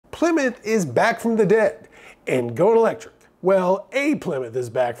Plymouth is back from the dead and going electric. Well, a Plymouth is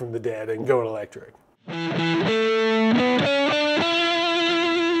back from the dead and going electric.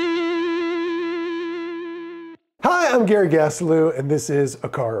 Hi, I'm Gary Gastileau, and this is A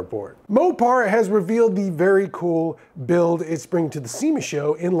Car Report. Mopar has revealed the very cool build it's bringing to the SEMA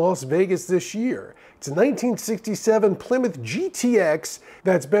show in Las Vegas this year. It's a 1967 Plymouth GTX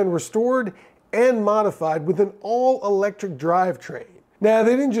that's been restored and modified with an all-electric drivetrain. Now,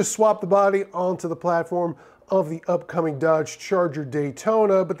 they didn't just swap the body onto the platform of the upcoming Dodge Charger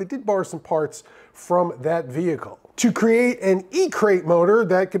Daytona, but they did borrow some parts from that vehicle to create an E-crate motor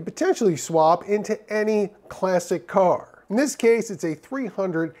that could potentially swap into any classic car. In this case, it's a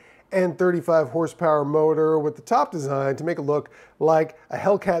 335 horsepower motor with the top design to make it look like a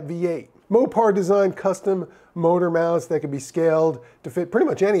Hellcat V8. Mopar designed custom motor mounts that can be scaled to fit pretty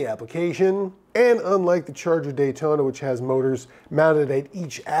much any application. And unlike the Charger Daytona, which has motors mounted at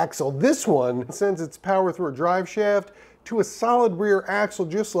each axle, this one sends its power through a drive shaft to a solid rear axle,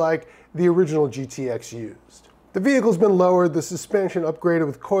 just like the original GTX used. The vehicle's been lowered, the suspension upgraded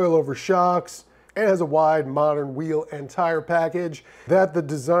with coilover shocks, and has a wide modern wheel and tire package that the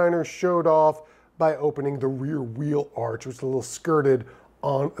designer showed off by opening the rear wheel arch, which is a little skirted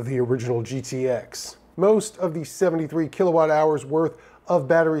on the original GTX. Most of the 73 kilowatt hours worth of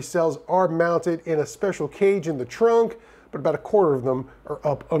battery cells are mounted in a special cage in the trunk, but about a quarter of them are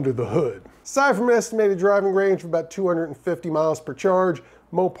up under the hood. Aside from an estimated driving range of about 250 miles per charge,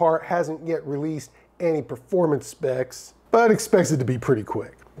 Mopar hasn't yet released any performance specs, but expects it to be pretty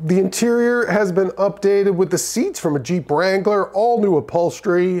quick. The interior has been updated with the seats from a Jeep Wrangler, all new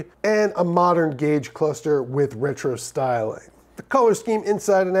upholstery, and a modern gauge cluster with retro styling. The color scheme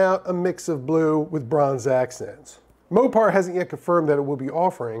inside and out, a mix of blue with bronze accents. Mopar hasn't yet confirmed that it will be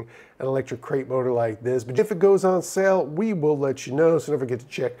offering an electric crate motor like this, but if it goes on sale, we will let you know. So don't forget to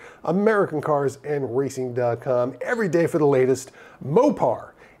check AmericanCarsAndRacing.com every day for the latest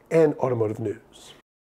Mopar and automotive news.